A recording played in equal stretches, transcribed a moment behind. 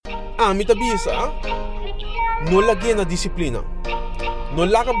mi tabisa, não lagi na disciplina. Não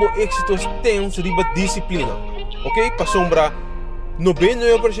laga bo éxitos tens riba disciplina. Ok? Pa sombra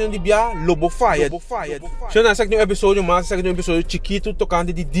 99% de bia lobo faia. Já nessa aqui um episódio mais, esse aqui um episódio chiquito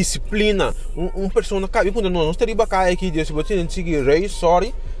tocante de disciplina. Persona cabe quando nós estaria caia aqui, Deus, se você não seguir rei,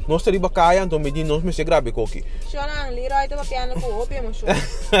 sorry, nós estaria caia, então me diz nós me se grave coque. Shona, Leroy tá piano com opio, mas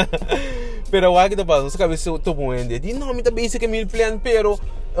Pero aqui tá passando, cabeça tô bom ainda. Diz não, me tá bem que mil plan, pero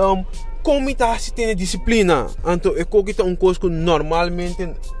como tá se tem disciplina, então é coque tá coisa que normalmente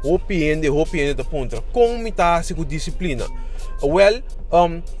hopiende da ponta. Como tá se com disciplina? Well,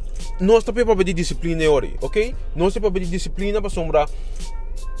 nós estamos para pedir disciplina hoje, ok? Nós estamos para pedir disciplina para sombra.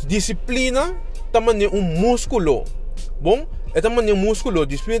 Disciplina também é músculo, bom? É também músculo.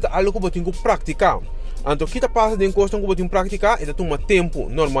 Disciplina é algo que você tem que praticar. Então, o que passa de coisa que você tem que praticar é tomar tempo,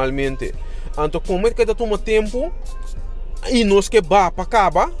 normalmente. Então, como é que toma tempo e nós que vá para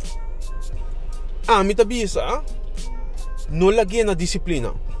acabar, me tabisa, não lagi na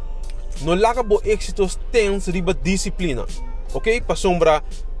disciplina. Não laga bo éxitos tens riba disciplina. Ok? Pa sombra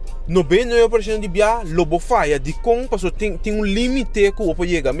 99% de bia lobo faia de com passo tem limite que o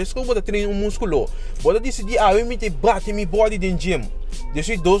pode chegar. Mas como você treina músculo, você decide eu me bate mi body dentro gym.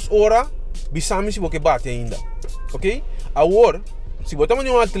 Depois 2 horas, bisami se você bate ainda. Ok? Agora, se você é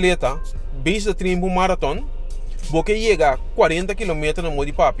um atleta, base de treino para maratón, você chega 40 km na mão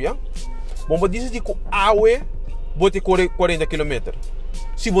de papia, você decide que você corre 40 km.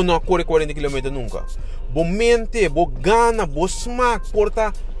 Se você não corre 40 km nunca, você mente, você gana, você smack,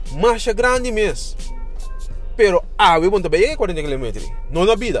 porta marcha grande mesmo. Pero você também é 40 km, não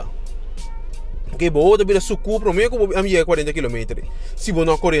na vida. Ok, você também é sucu, prometo que você é 40 km. Se você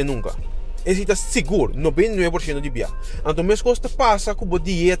não corre nunca, esse está seguro, 99% de via. Então, mesmo coisa passa com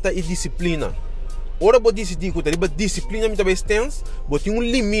dieta e disciplina. Ora, você decide que a disciplina também tem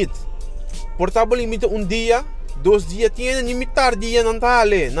limite. Portável limite dia, 2 dias, tem limitar dia não tá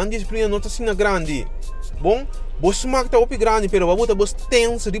ali, não disciplina não tá sendo grande. Bom, você marca tá grande, pero você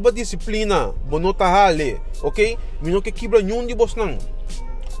tem riba disciplina, você não tá ali, ok? Não que quebra nenhum de você não.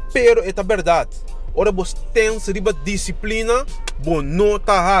 Pero é a verdade. Ora você tem riba disciplina, você não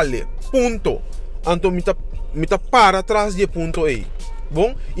tá ali. Ponto. Então me tá para atrás de ponto aí.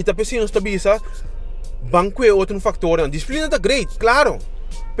 Bom, e tá pensando estabiliza, banco é outro fator. Disciplina tá great, claro.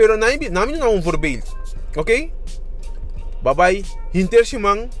 Pero não é voorbeeld. Ok? Bye bye.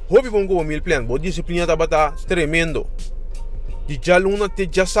 Intersimang, hobby bom com o mil plan. Bo disciplina tá tremendo. De já luna te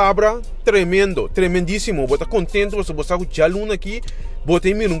já sabra, tremendo, tremendíssimo. Bo tá contento você botar com já luna aqui,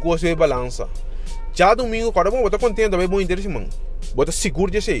 botei mil coisa de balança. Já domingo, cara bom, tá contento, vai bom intersimang. Bota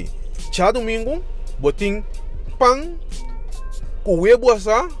seguro de sei. Já domingo, botin pão, com huevo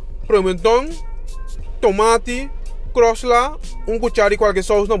asa, pimentão, tomate, crossla, cuchara e qualquer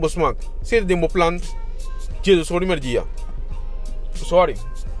sauce não bosmak. Se tem um plan, Jesus sorry merdia. Sorry,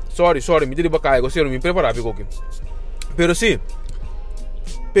 me deriva cai, eu me preparar para aqui.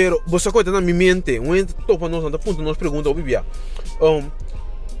 Pero você coisa na minha mente, topa nós na ponta nós pergunta o bibia.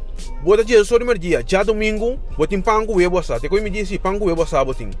 Bota Jesus sorry merdia, já domingo, botin pão com huevo asa. Te coi me disse pão com huevo asa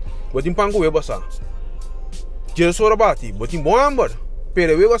botin pão com huevo asa. Jesus sorry bati, botin bom amber.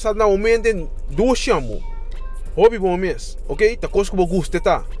 Pero huevo asa na momento do chamo. Hobby bom mês, ok? Tá coisa que você gosta,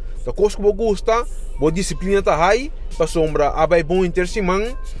 tá? Tá coisa que você gosta, boa disciplina tá high, para sombra, abai bom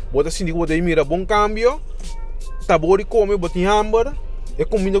intersimang, bota sindico bota mira bom cambio, tá bori come, bota hamburger, é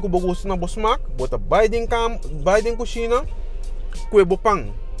comida que você gosta na bosmak, bota Biden cozinha, cuebo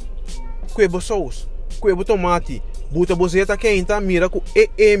pão, cuebo sauce, cuebo tomate, bota bozeta quente, mira com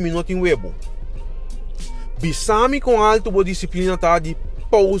não tem huevo. Bisami com alto boa disciplina tá de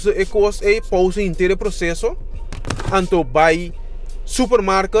pausa e coisa e pausa inteiro processo. Então vai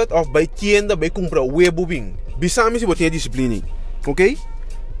supermarket ou vai tienda vai comprar huevo bem. Bisami se você tem disciplina, ok?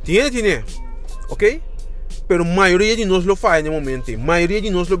 Tiene, ok? Pero maioria de nós lo faz no momento. Maioria de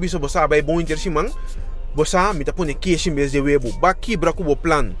nós lo bisa você vai bom intersimang, você me tá põe queijo em vez de huevo. Vai quebrar com o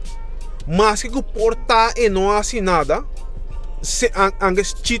plano. Mas que porta e não assim nada,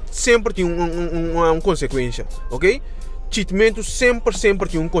 cheat sempre tem uma consequência, ok? Cheatmento sempre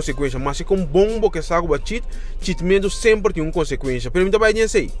tem uma consequência, mas se com bom que sabe o cheatmento sempre tem uma consequência. Pero me vai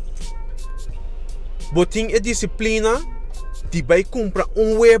dizer, botin é disciplina de vai comprar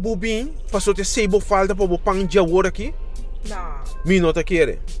huevo bem, passou te sei falta para o pão de agora aqui. Não. Me nota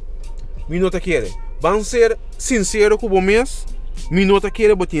quer. Vamos ser sincero com o mês, me nota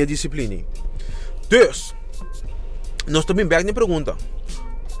quer botin é disciplina. Dus, nós também back na pergunta,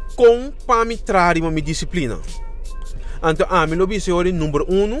 como para me trazer uma disciplina? Então, me lo disse hoje, número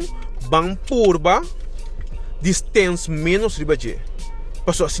 1, ban purba, distância menos ribaje.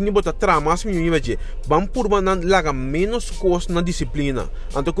 Paso assim bota tramas mi vaje. Bam purba nan laga menos costo na disciplina.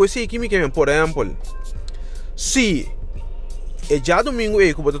 Anto coisa aqui me quer, por exemplo, se já domingo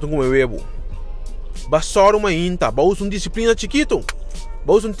eu bota com meu webo. Ba só uma inta, ba usa disciplina chiquito.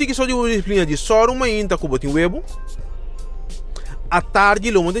 Ba usa tique só de disciplina de só uma inta com bota webo. A tarde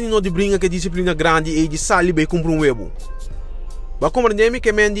lo monte no de brinca que disciplina grande e de sali be compra webo. Ba compreender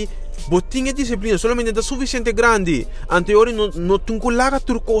que mendi botinha disciplina solamente da suficiente grande. Anterior no tunco laga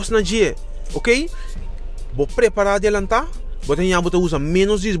turcos na dia, ok? Bo preparar adiantar, botinha bota usa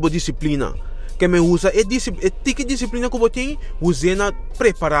menos disciplina. Que me usa é tique disciplina que botinha usa na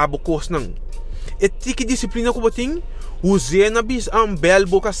preparar bo cos não. É tique disciplina que botinha usa na bis bel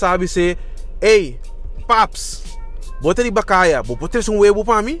boca sabe se, ei, paps, bota de bacaia, bo poter um webo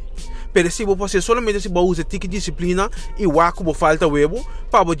para mim. Pero se você solamente se usa tique disciplina e waco bo falta webo,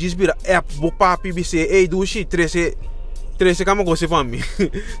 para bo desbira bo papi bise ei dushi 13 kama você para mim.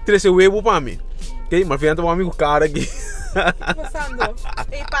 13 webo para mim. Ok? Mas fianta para amigo cara aqui. Passando.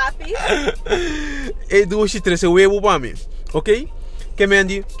 Ei, papi. Ei dushi 13 webo para mim. Ok? Que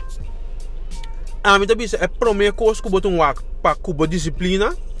mendi a mim também é primeira coisa que botam waco para cuba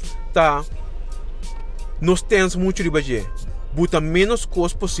disciplina, tá? Nós temos muito de baixo. Bota menos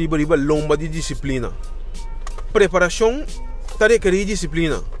coisa possível riba lomba de disciplina. Preparação tá requerir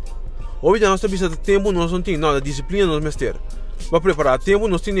disciplina. Hoje nós temos tempo, nós não temos nada, disciplina nós mestre. Para preparar tempo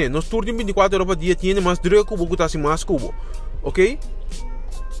nós temos, nós turno 24 horas por dia, tem mais 3 cubo, que tá assim mais cubo. Ok?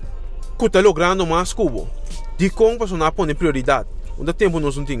 Que tá logrando mais cubo. De como para pôr prioridade. Onde tempo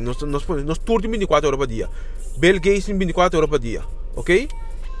nós não temos, nós turno 24 horas por dia. Bill Gates 24 horas por dia. Ok?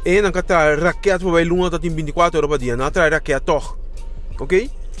 E não traz raquete para vai luna tem 24 horas por dia, não traz raquete toch, ok?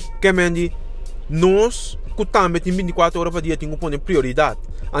 Que mendi nós que também tem 24 horas por dia tem que pôr prioridade.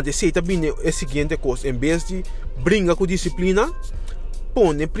 Antes se tá bem é seguinte coisa, em vez de brincar com disciplina,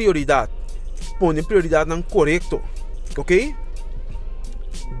 põe prioridade não correto, ok?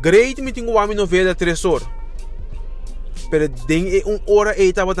 Great me tem que homem novela 3 horas, pero tem 1 hora e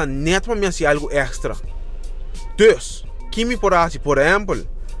estava tá net para me fazer algo extra. Dus, que me por exemplo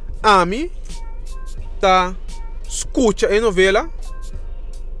a mim tá escuta a novela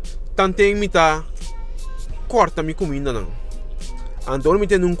também me tá corta minha comida não. Então me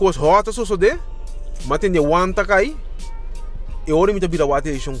tem coisa rota só de mas tem de wanta cai e ora me tá vira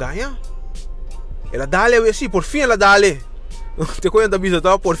wate de ganha ela dale eu assim por fim ela dale te conta bisa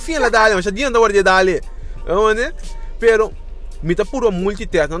tá por fim ela dale mas adianta hora de dale né pero me tá puro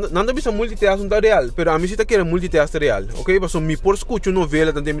multitask, não dá bisa multitask não tá real, pero a mim se tá querendo multitask real, ok? Porque me por escutar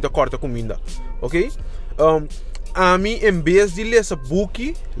novela também me tá corta comida, ok? A mim em vez de ler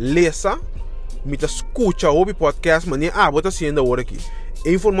book, me tá escuta ouvir podcast, mas nem bota assim hora aqui. A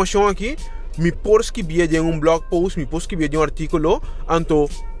informação aqui, me por escrever de blog post, me por escrever de artigo, anto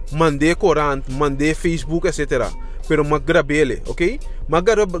mandei corante, mandei Facebook, etc. Pero ma grabele, ok? Ma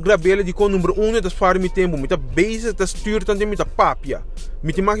grabele di con número 1 das fare mi tempo, mi ta base da stuur tante mi ta papia.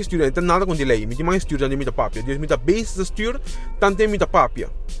 Mi ti mag stuur, não nada com delay, mi ti mag stuur tante mi ta papia. Dus mi ta base da stuur tante mi ta papia.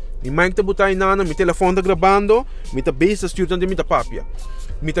 Mi mic ta butai nana, mi telefone ta gravando, mi ta base da stuur tante mi ta papia.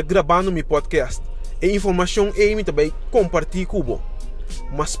 Mi ta gravando mi podcast. E informação e mi ta vai compartilhar cubo.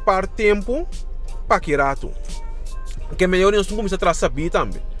 Mas par tempo paquerato. Que melhor nós não começar a traçar saber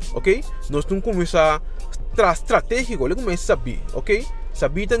também, ok? Nós não começar estratégico, ele começa a saber, ok?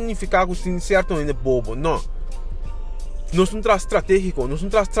 Saber não significa que tem certo ainda bobo, não. Nós não traz estratégico, nós não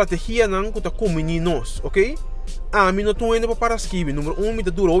traz estratégia não que está combinando nós, ok? A mim não estou indo para escrever, número 1 me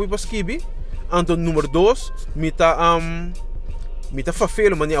está duro para escrever, então número 2 me está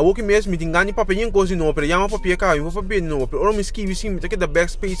fafelo, mas a outra mesmo me tem ganho papel em coisa não, para chamar papel caiu, vou papel não, para ora me escrever sim, me está que da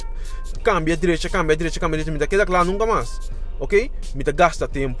backspace, cambia direita, me está que da lá nunca mais. Ok? Me tá gasta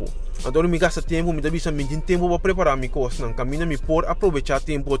tempo. Então me gasta tempo, me dá vista, me tem tempo para preparar minha coisa, não caminha me por aproveitar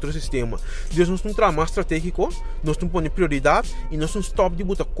tempo outro sistema. Deus nós não traz mais estratégico, nós não põe prioridade e nós não stop de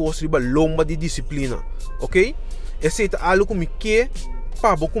botar coisa riba lomba de disciplina. Ok? Esse é algo que me quer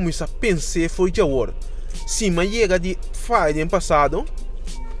para começar a pensar foi de agora. Se me chega de Friday passado,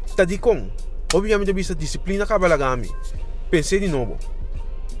 tá de com. Obviamente vista disciplina acaba gami. Pensei de novo,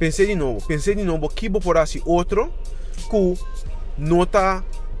 que vou por assim outro que nota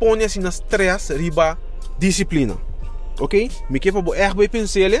põe assim nas 3 riba disciplina, ok? Me que para bem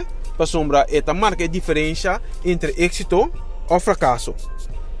pensar para sombra esta marca a diferença entre êxito ou fracasso.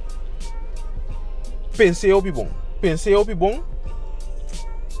 Pensei o bom,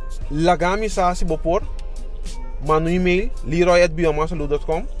 lagami sa se por manda um e-mail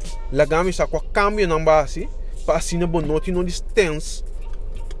leroy@biomassalu.com, lagami sa com cambio na base para assinar bom nota no distance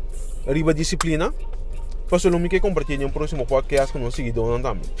riba disciplina. Passo lumi que compartilhe um próximo podcast com um seguidor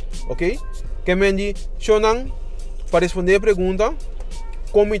também. Ok? Que mendi, Shonan, para responder a pergunta,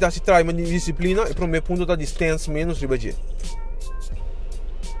 como está se traz uma disciplina, e primeiro ponto está distância menos ribadia.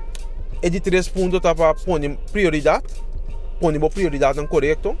 E de 3 pontos está para pôr prioridade não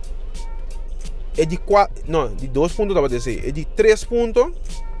correto. E de 2 pontos está para dizer. E de 3 pontos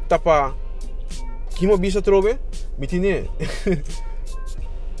está para que uma bisa trove, me tiene.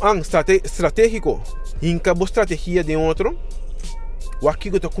 Estratégico, inca boa estratégia de outro. O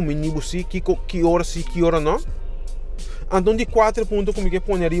aqui que está comigo sim, que hora sim, que hora não. Então de 4 pontos como que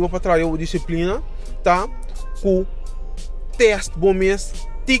põe arriba para trazer a disciplina, tá? Com teste bom mês,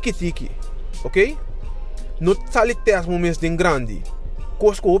 tiki, ok? Não sale teste bom mês de grande,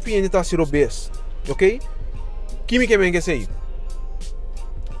 coisa que o opinião está ser obeso, ok? Química bem que sei.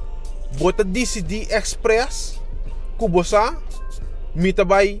 Bota decidir express, que você me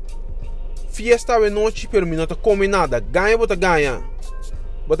vai fiesta à noite, pero me não come nada,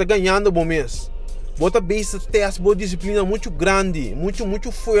 bota ganhando bom mês. Bota base teste, boa disciplina muito grande,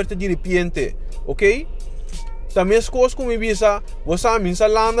 muito forte de repente, ok? Também as coisas como bisa, você a minha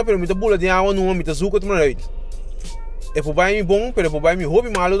landa, pero me tá bula de água não, me tá zuca de noite. É por bem bom, pero por bem me hobby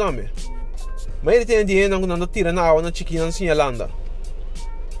malo também. Mas ele tem dinheiro não anda tira na água na chiquinha assim a landa.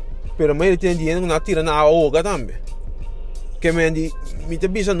 Pero mas ele tem dinheiro não tira na água também. Que me tá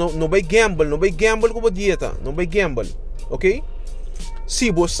bisa não vai gamble com a dieta, não vai gamble, ok? Se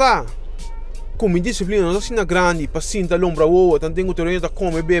você como disciplina não está grande, paciente, lombra, tanto tem o terreno para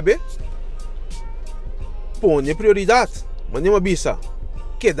comer bebê, põe prioridade, mas não avisa,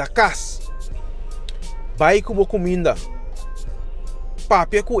 que da casa, vai com a comida,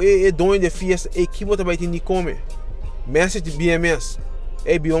 papia com é dono de festa, e que você vai ter de comer, mês de BMS,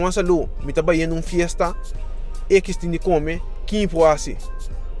 é bioma saúde, me está baiando uma festa, e que tem de comer, quem pode assim,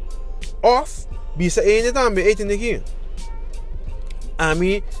 off, bisa ainda também, é tem aqui, a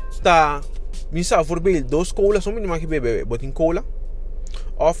mim tá misa voorbeeld 2 cola som niet mag je bebe botin cola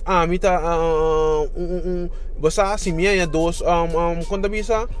of mita basa si minha ya 2 quando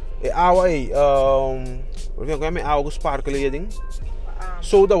bisa água aí porque agora me água sparkle aí ding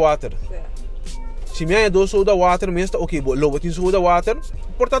soda water si minha ya 2 soda water mesmo ok bo lo botin soda water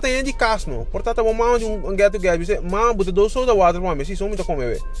portata aí de casno portata bom mal de gato bisa ma bota 2 soda water mas si som muito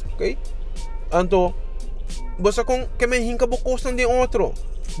comer ok então basa com que me hinca bo costan de outro.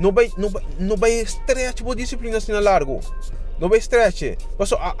 Não vai stretch por disciplina assim a largo. Não vai stretch.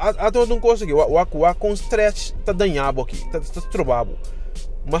 Mas a toda uma coisa que o com stretch tá danhado aqui, tá trobado.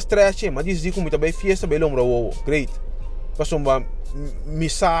 Mas stretch, mas diz como também fiesta bem lombra great. Mas me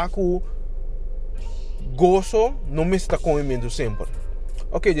saco gozo, não me está comendo sempre.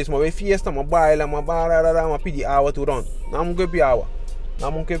 Ok, diz mas fiesta, mas baila, mas bararara, mas pedir água turão. Não quer água.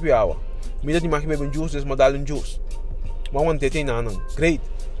 Me dá de mais beber juice, mas dá um juice. Mas não tem nada, great.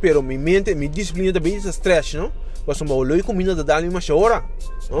 Pero mi mente, mi disciplina também é stretch, não? Mas uma olhei comida da dar uma hora.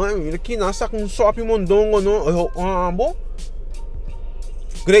 Não, aqui nasa com sopa mondongo, não? Bom.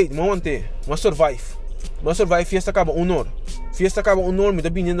 Great, mas survive, fiesta acaba 1 hora. Me tá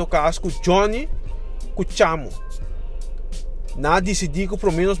vindo no casco Johnny, com chamo. Nada decidi que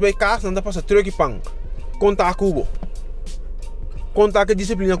pelo menos vai casa, não dá para truque pang. Contar cubo. Contar que a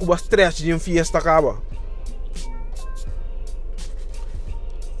disciplina cuba stretch de fiesta acaba.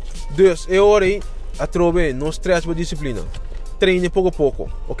 Dus, é hora aí a trobe, não stress para disciplina. Treine pouco a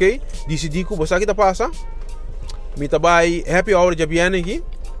pouco, ok? Decidi que você aqui tá passa. Me trabalho happy hour de bem aqui.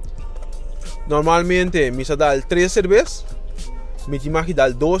 Normalmente, me dá 3 cervejas. Me tinha que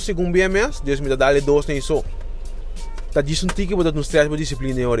dar 2 segundo BMS. Deus me dá 2 nem só. Tá disso um tique para não stress para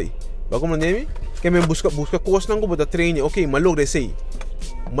disciplina é hora aí. Vai como nome? Que me busca coisa não para treine, ok? Mas logo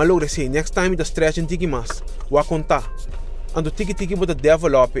sei. Next time da stress um tique mais. Vou contar. Ando tiki bota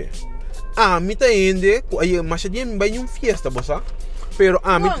develop. Me tá indo, mas dia me vai em fiesta, bossa. Pero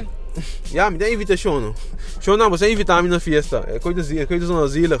me dá invitação. Show não, você invitar me na fiesta. É coisa na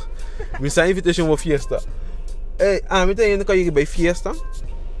zila. Me sai invitação uma fiesta. Me tá indo que aí vai fiesta.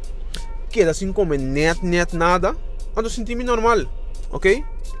 Que assim como net nada. Ando sentir-me normal, ok?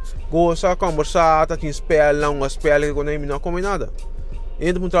 Gosta conversar, tá te espera, uma espera que quando não come nada.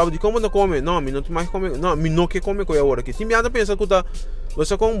 Entra para um trabalho de como não come, não, me não tem mais come, não, me não quer comer com a hora que. Tem nada pensa que tá,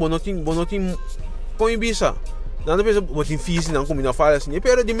 você com não tem com bisa, nada pensa, você fiz não comer não fala assim,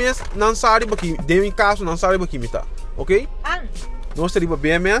 pero de mês não sabe porque de em caso não sabe porque me tá, ok? Nós teria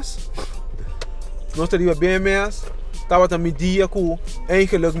BMS, tava também dia com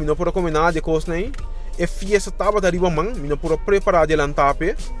eigenlijk me não pode comer nada de coisa nem, e fiesta tava dariba man, me não pode preparar de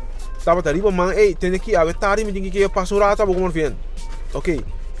lantape, tava dariba man, tem que a tarde me tem que passar rata para comer bem. Ok,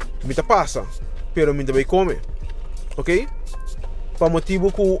 me tá passa. pero me também come. Ok? Para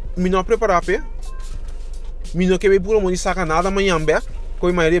motivo que me não preparar, me não quer por onde saca nada amanhã, que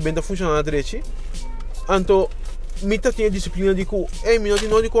a maioria bem tá funcionando direito. Então, me tá tinha disciplina de que, me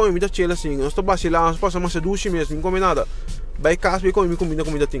não de comer, me tá chela assim, eu estou vacilando, eu passo mais 2 meses, não come nada. Vai casa, vai comer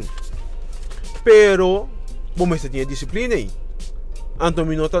comida tem. Pero, bom, mas tinha disciplina aí. Então,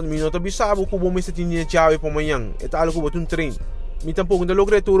 me não tá bisabo que bom, mas tinha chave para amanhã. É tal que eu boto treino. Me tampouco não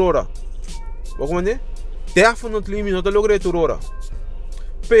logrei tudo hora. Vou comandar? Definitely, me não tá logrei tudo hora.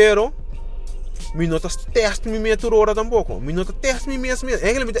 Pero, me não tá teste me meia tudo hora tampouco. Me não tá teste me mesmo.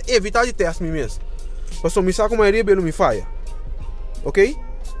 É me tá evitar de teste me mesmo. Pastor, me saco a maioria belo me falha. Ok?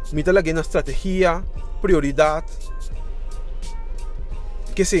 Me tá lá na estratégia, prioridade.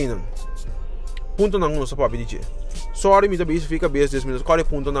 Que sei não. Ponto não sa papi dice. Sorry, mi tabi fica base 10 minutos. Qual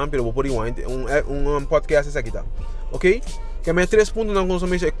ponto não, pero vou por um podcast essa aqui tá. Ok? Que me 3 pontos não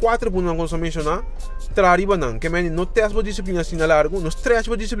consumir, 4 pontos não consumir na trariba não. Que me não testa a disciplina assim na largo, não stretch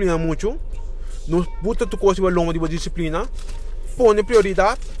a disciplina muito. Não bota tu coisa longa de disciplina. Põe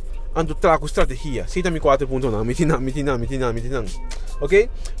prioridade. Ando trago estratégia. Se também 4 pontos não, me tina. Ok?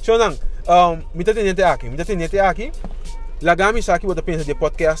 So não, me tá tendo aqui. Lagami sa aqui bota pensa de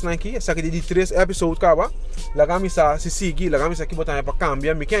podcast na aqui, essa aqui de 3 episódios caba. Lagami sa se sigue, lagami sa aqui bota para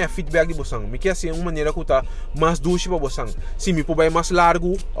cambiar, me quer feedback de bosang, me quer ser uma maneira que tá mais doce para bosang. Se me puder mais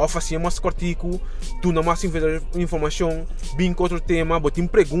largo, ou fazer mais cortico, tu não mais informação, bem com outro tema, botem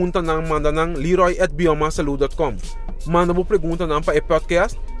pergunta não manda não leroy@biomasalu.com. Manda bo pergunta não para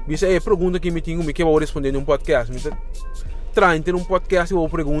podcast, bisa pergunta que me tenho, me quer responder num podcast. Trai ter podcast ou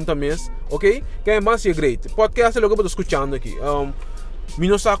pergunta mesmo, ok? Que é mais great. Podcast é logo que eu estou escutando aqui. Me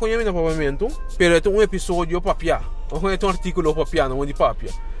não saco nem no pagamento, pero é episódio papia. Ou é artículo papia, não é de papia.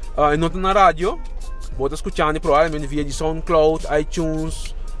 Não está na rádio, vou estar escutando provavelmente via de SoundCloud,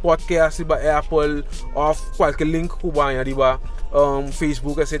 iTunes, podcast para Apple, ou qualquer link que vai arriba,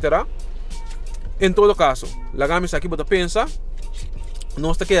 Facebook, etc. Em todo caso, lagamos aqui, bota pensa,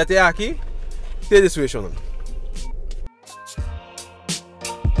 nós está aqui até aqui, te desfechando.